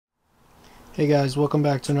Hey guys, welcome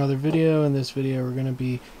back to another video. In this video we're going to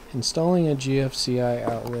be installing a GFCI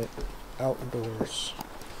outlet outdoors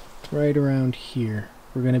right around here.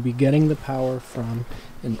 We're going to be getting the power from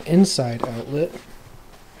an inside outlet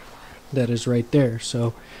that is right there.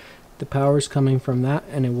 So the power is coming from that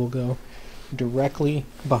and it will go directly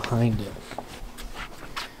behind it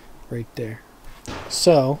right there.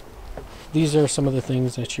 So these are some of the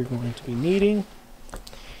things that you're going to be needing.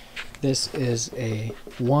 This is a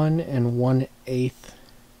 1 1/8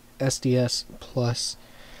 SDS plus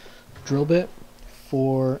drill bit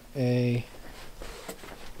for a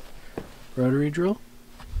rotary drill.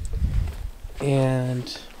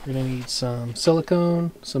 And we're going to need some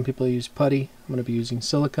silicone. Some people use putty. I'm going to be using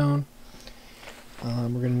silicone. We're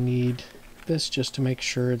going to need this just to make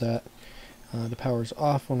sure that the power is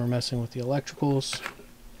off when we're messing with the electricals.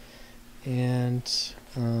 And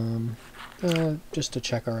just to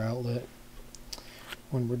check our outlet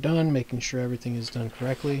when we're done, making sure everything is done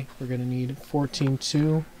correctly. We're going to need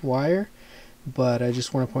 14-2 wire, but I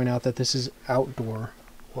just want to point out that this is outdoor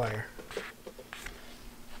wire.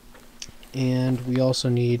 And we also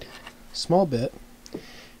need a small bit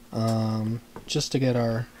just to get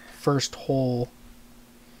our first hole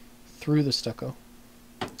through the stucco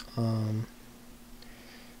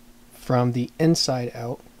from the inside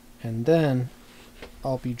out, and then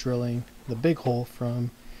I'll be drilling the big hole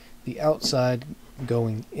from the outside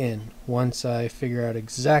going in. Once I figure out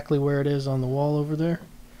exactly where it is on the wall over there,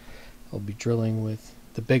 I'll be drilling with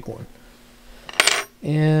the big one.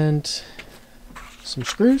 And some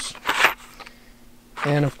screws.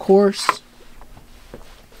 And of course,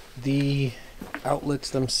 the outlets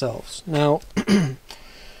themselves. Now,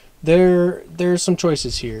 there's some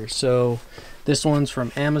choices here. So this one's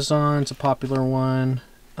from Amazon. It's a popular one.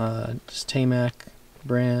 Just Tamac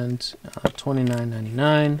brand,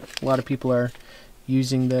 $29.99. A lot of people are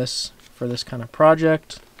using this for this kind of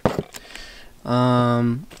project.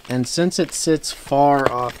 And since it sits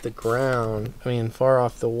far off the ground, far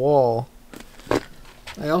off the wall,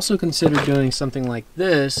 I also considered doing something like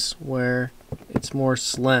this where it's more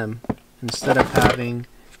slim. Instead of having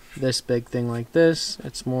this big thing like this,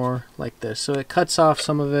 it's more like this. So it cuts off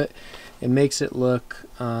some of it. It makes it look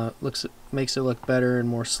makes it look better and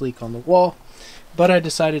more sleek on the wall. But I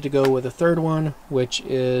decided to go with a third one, which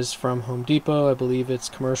is from Home Depot. I believe it's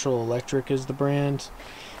Commercial Electric is the brand.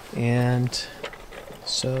 And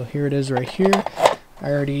so here it is right here.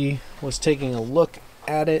 I already was taking a look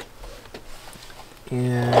at it,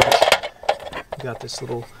 and got this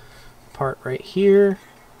little part right here.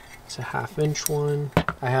 It's a 1/2 inch one.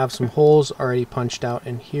 I have some holes already punched out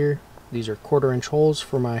in here. These are 1/4 inch holes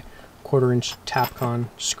for my 1/4 inch Tapcon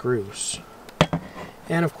screws.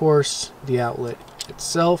 And of course, the outlet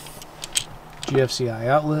itself, GFCI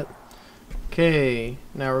outlet. Okay,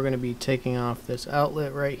 now we're going to be taking off this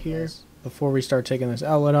outlet right here. Before we start taking this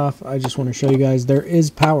outlet off, I just want to show you guys there is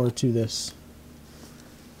power to this.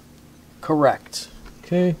 Correct.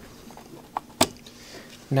 Okay.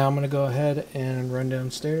 Now I'm going to go ahead and run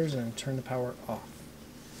downstairs and turn the power off.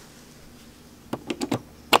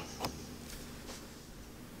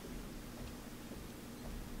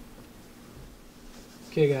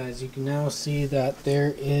 Okay guys, you can now see that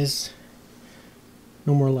there is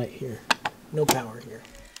no more light here, no power here.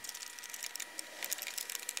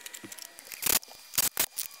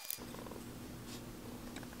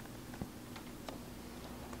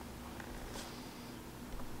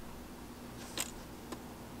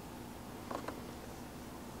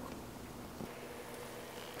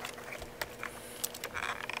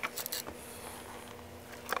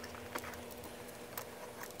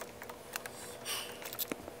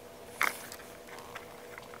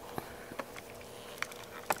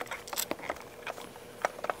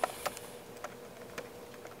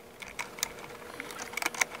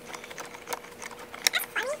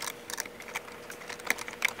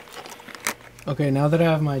 Okay, now that I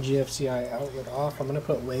have my GFCI outlet off, I'm going to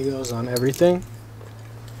put Legos on everything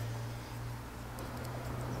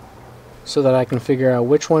so that I can figure out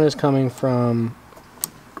which one is coming from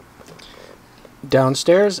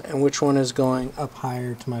downstairs and which one is going up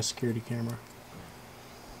higher to my security camera.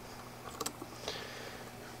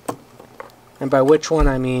 And by which one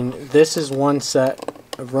I mean this is one set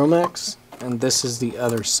of Romex and this is the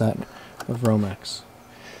other set of Romex.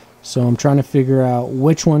 So I'm trying to figure out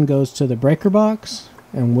which one goes to the breaker box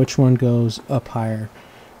and which one goes up higher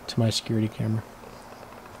to my security camera.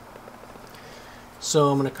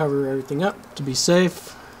 So I'm going to cover everything up to be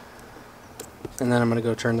safe, and then I'm going to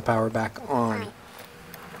go turn the power back on.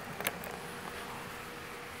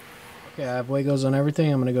 Okay, I have Legos on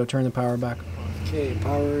everything. I'm going to go turn the power back on. Okay,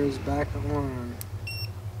 power is back on.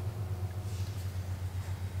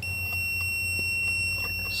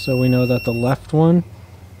 So we know that the left one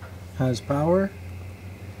has power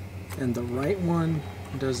and the right one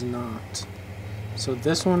does not. So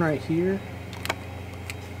this one right here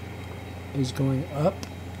is going up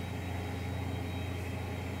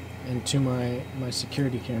and to my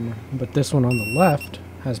security camera, but this one on the left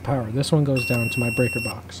has power. This one goes down to my breaker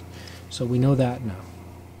box. So we know that now.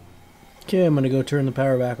 Okay, I'm gonna go turn the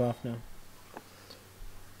power back off now.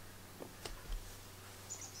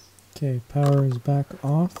 Okay, power is back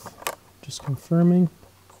off. Just confirming.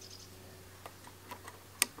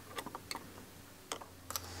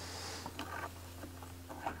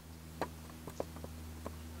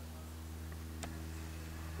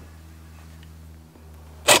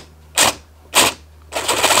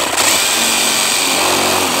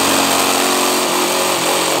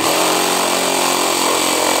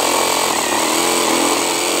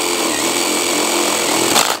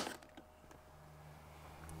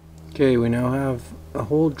 Okay, we now have a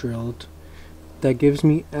hole drilled that gives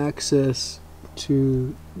me access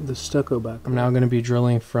to the stucco back. I'm now going to be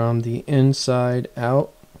drilling from the inside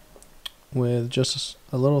out with just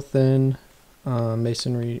a little thin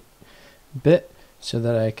masonry bit so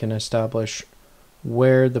that I can establish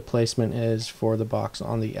where the placement is for the box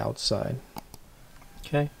on the outside.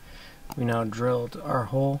 Okay, we now drilled our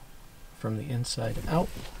hole from the inside out.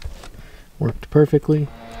 Worked perfectly.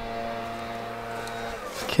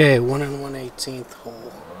 Okay, 1 1/18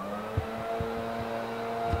 hole.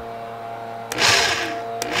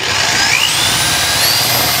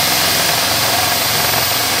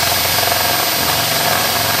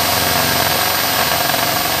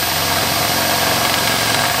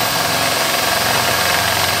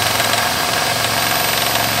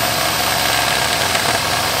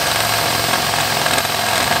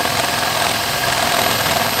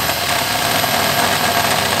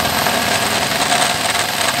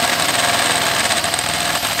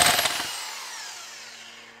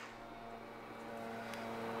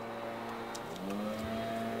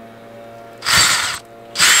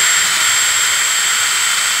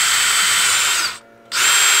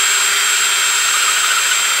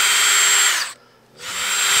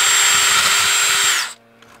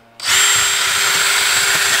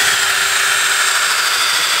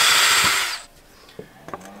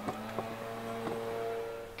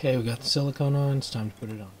 Okay, we got the silicone on, it's time to put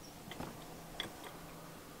it on.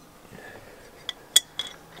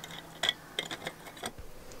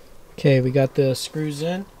 Okay, we got the screws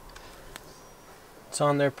in. It's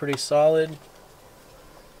on there pretty solid.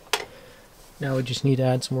 Now we just need to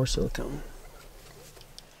add some more silicone.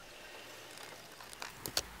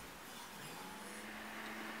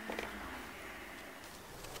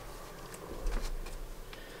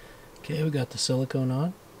 Okay, we got the silicone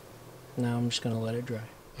on. Now I'm just going to let it dry.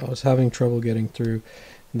 I was having trouble getting through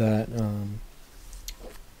that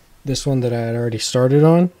this one that I had already started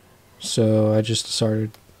on, so I just decided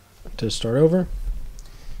to start over.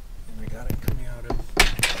 And I got it coming out of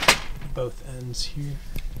both ends here.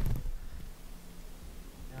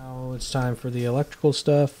 Now it's time for the electrical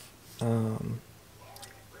stuff,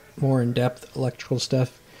 more in-depth electrical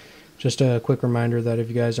stuff. Just a quick reminder that if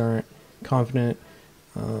you guys aren't confident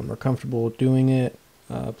or comfortable doing it,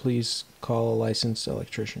 please call a licensed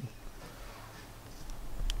electrician.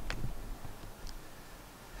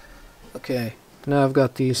 Okay, now I've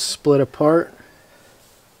got these split apart.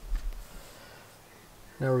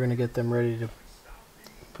 Now we're going to get them ready to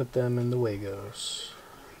put them in the Wagos.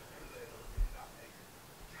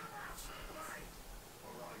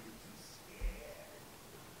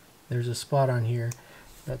 There's a spot on here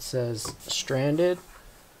that says stranded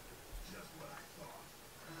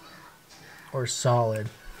or solid,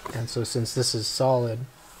 and so since this is solid,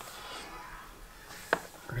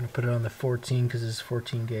 we're going to put it on the 14 because it's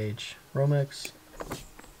 14 gauge Romex.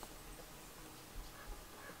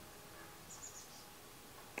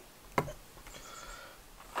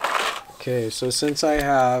 Okay, so since I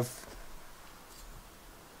have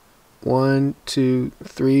 1, 2,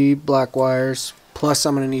 3 black wires, plus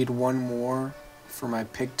I'm going to need one more for my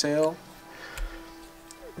pigtail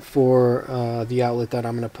for the outlet that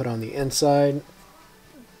I'm going to put on the inside.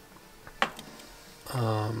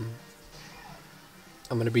 I'm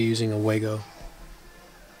going to be using a Wago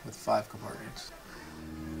with 5 compartments.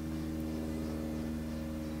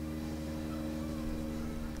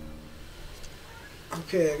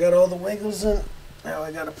 Okay, I got all the Wagos in. Now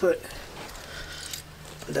I got to put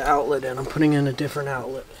the outlet in. I'm putting in a different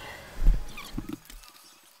outlet.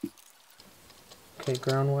 Okay,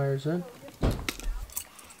 ground wires in.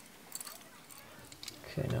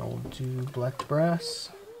 Okay, now we'll do black brass.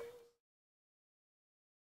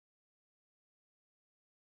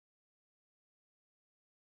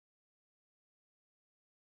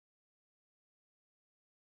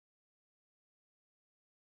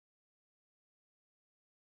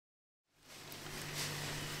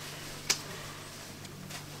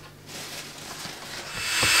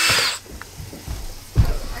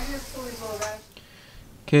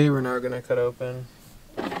 Okay, we're now going to cut open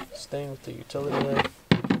this thing with the utility knife.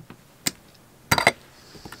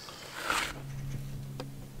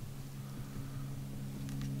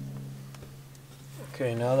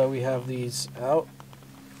 Okay, now that we have these out,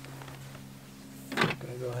 I'm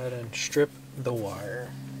going to go ahead and strip the wire.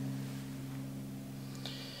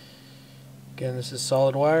 Again, this is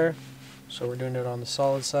solid wire, so we're doing it on the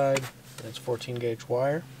solid side, and it's 14 gauge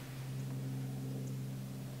wire.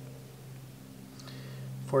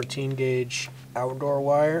 14 gauge outdoor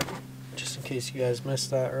wire, just in case you guys missed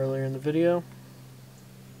that earlier in the video.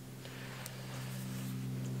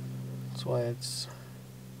 That's why it's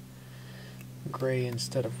gray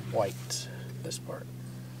instead of white, this part.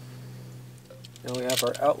 Now we have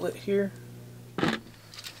our outlet here.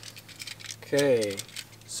 Okay,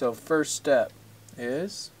 so first step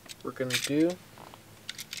is we're going to do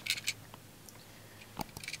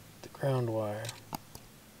the ground wire.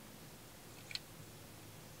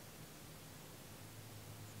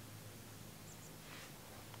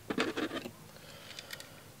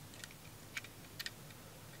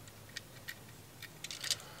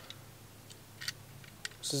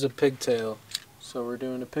 This is a pigtail, so we're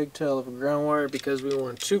doing a pigtail of a ground wire because we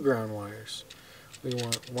want 2 ground wires. We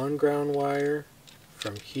want 1 ground wire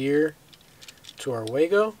from here to our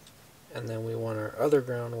Wago, and then we want our other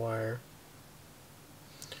ground wire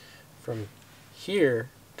from here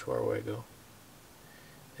to our Wago,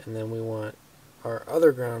 and then we want our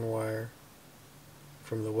other ground wire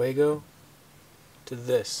from the Wago to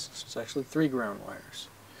this. So it's actually 3 ground wires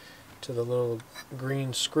to the little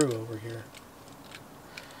green screw over here.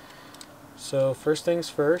 So first things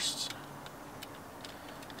first,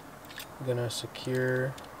 I'm going to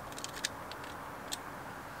secure,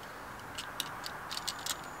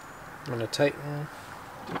 I'm going to tighten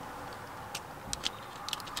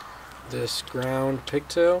this ground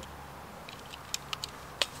pigtail.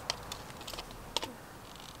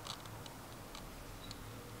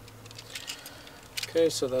 Okay,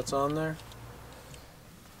 so that's on there.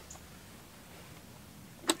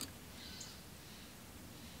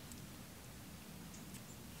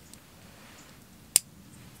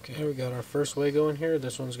 Okay, we got our first Wago in here.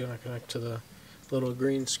 This one's going to connect to the little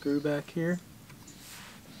green screw back here.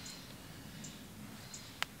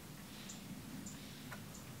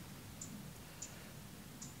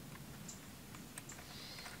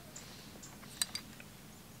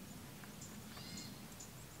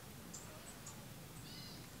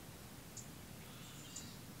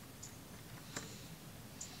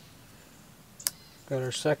 Got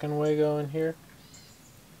our second Wago in here.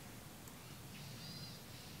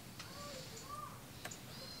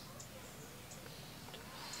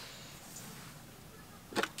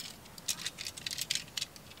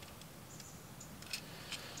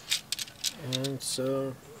 And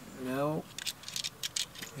so now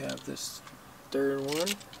we have this third one,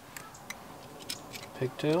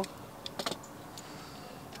 pigtail.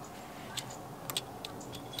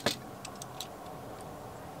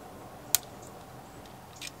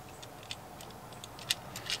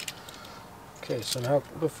 Okay, so now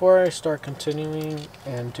before I start continuing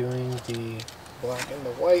and doing the black and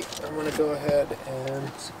the white, I'm going to go ahead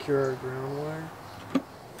and secure our ground wire.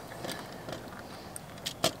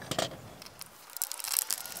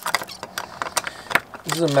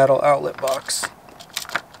 This is a metal outlet box,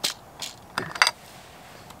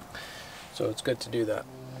 so it's good to do that.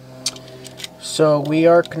 So we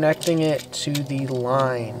are connecting it to the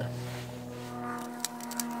line.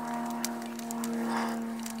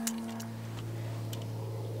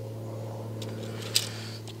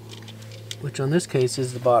 Which on this case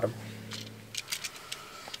is the bottom.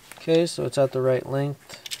 Okay, so it's at the right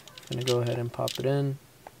length. I'm going to go ahead and pop it in.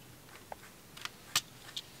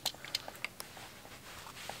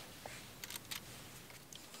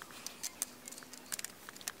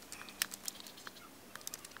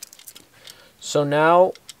 So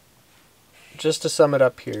now, just to sum it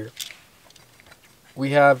up here,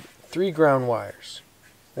 we have 3 ground wires.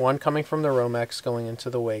 One coming from the Romex going into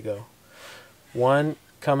the Wago. One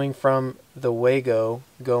coming from the Wago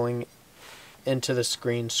going into the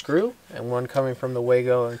screen screw, and one coming from the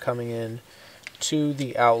Wago and coming in to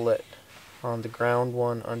the outlet on the ground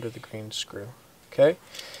one under the green screw. Okay?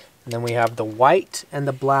 And then we have the white and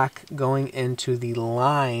the black going into the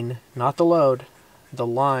line, not the load, the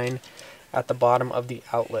line at the bottom of the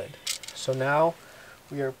outlet. So now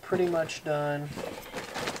we are pretty much done,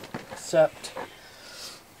 except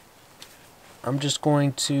I'm just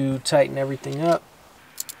going to tighten everything up.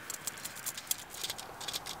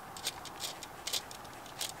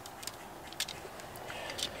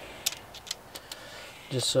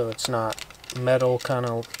 Just so it's not metal kind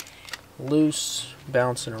of loose,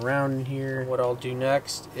 bouncing around in here. What I'll do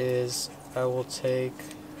next is I will take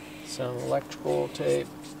some electrical tape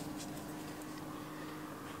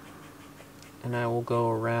and I will go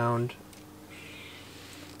around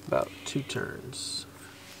about 2 turns.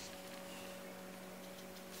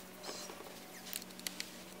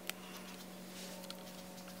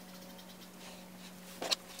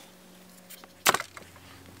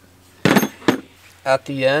 At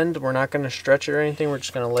the end, we're not going to stretch it or anything, we're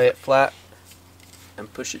just going to lay it flat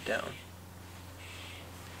and push it down.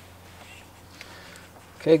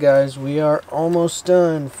 Okay guys, we are almost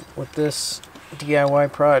done with this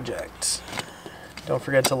DIY project. Don't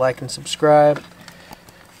forget to like and subscribe.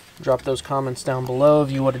 Drop those comments down below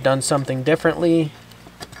if you would have done something differently.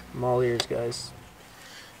 I'm all ears, guys.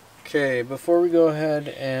 Okay, before we go ahead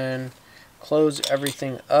and close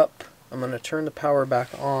everything up, I'm going to turn the power back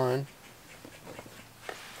on.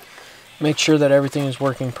 Make sure that everything is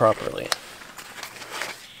working properly.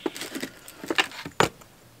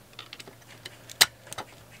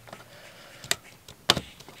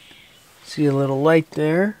 See a little light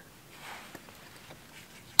there.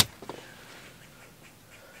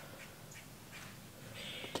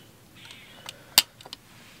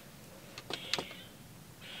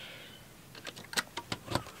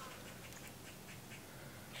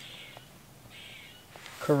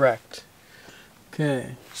 Correct.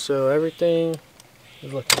 Okay, so everything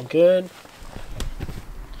is looking good.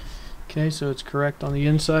 Okay, so it's correct on the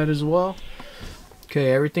inside as well.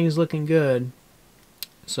 Okay, everything's looking good.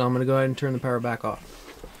 So I'm going to go ahead and turn the power back off.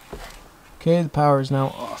 Okay, the power is now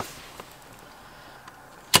off.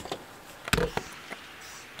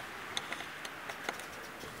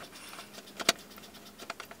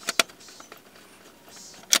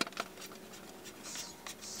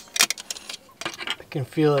 I can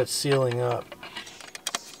feel it sealing up.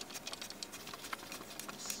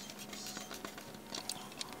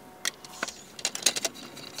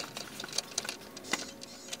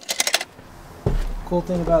 Cool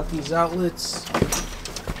thing about these outlets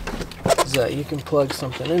is that you can plug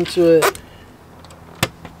something into it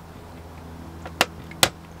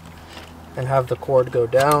and have the cord go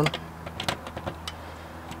down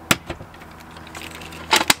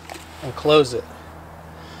and close it,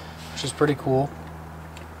 which is pretty cool.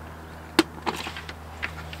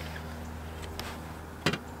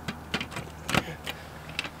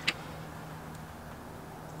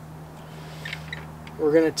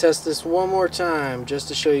 We're going to test this one more time just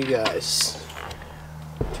to show you guys.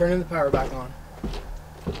 Turning the power back on.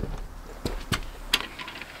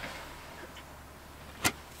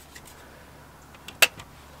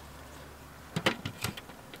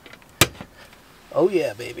 Oh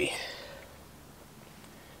yeah, baby.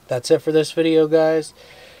 That's it for this video, guys.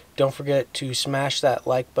 Don't forget to smash that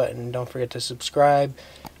like button. Don't forget to subscribe.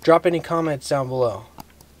 Drop any comments down below.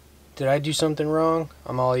 Did I do something wrong?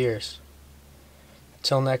 I'm all ears.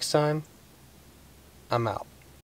 Till next time, I'm out.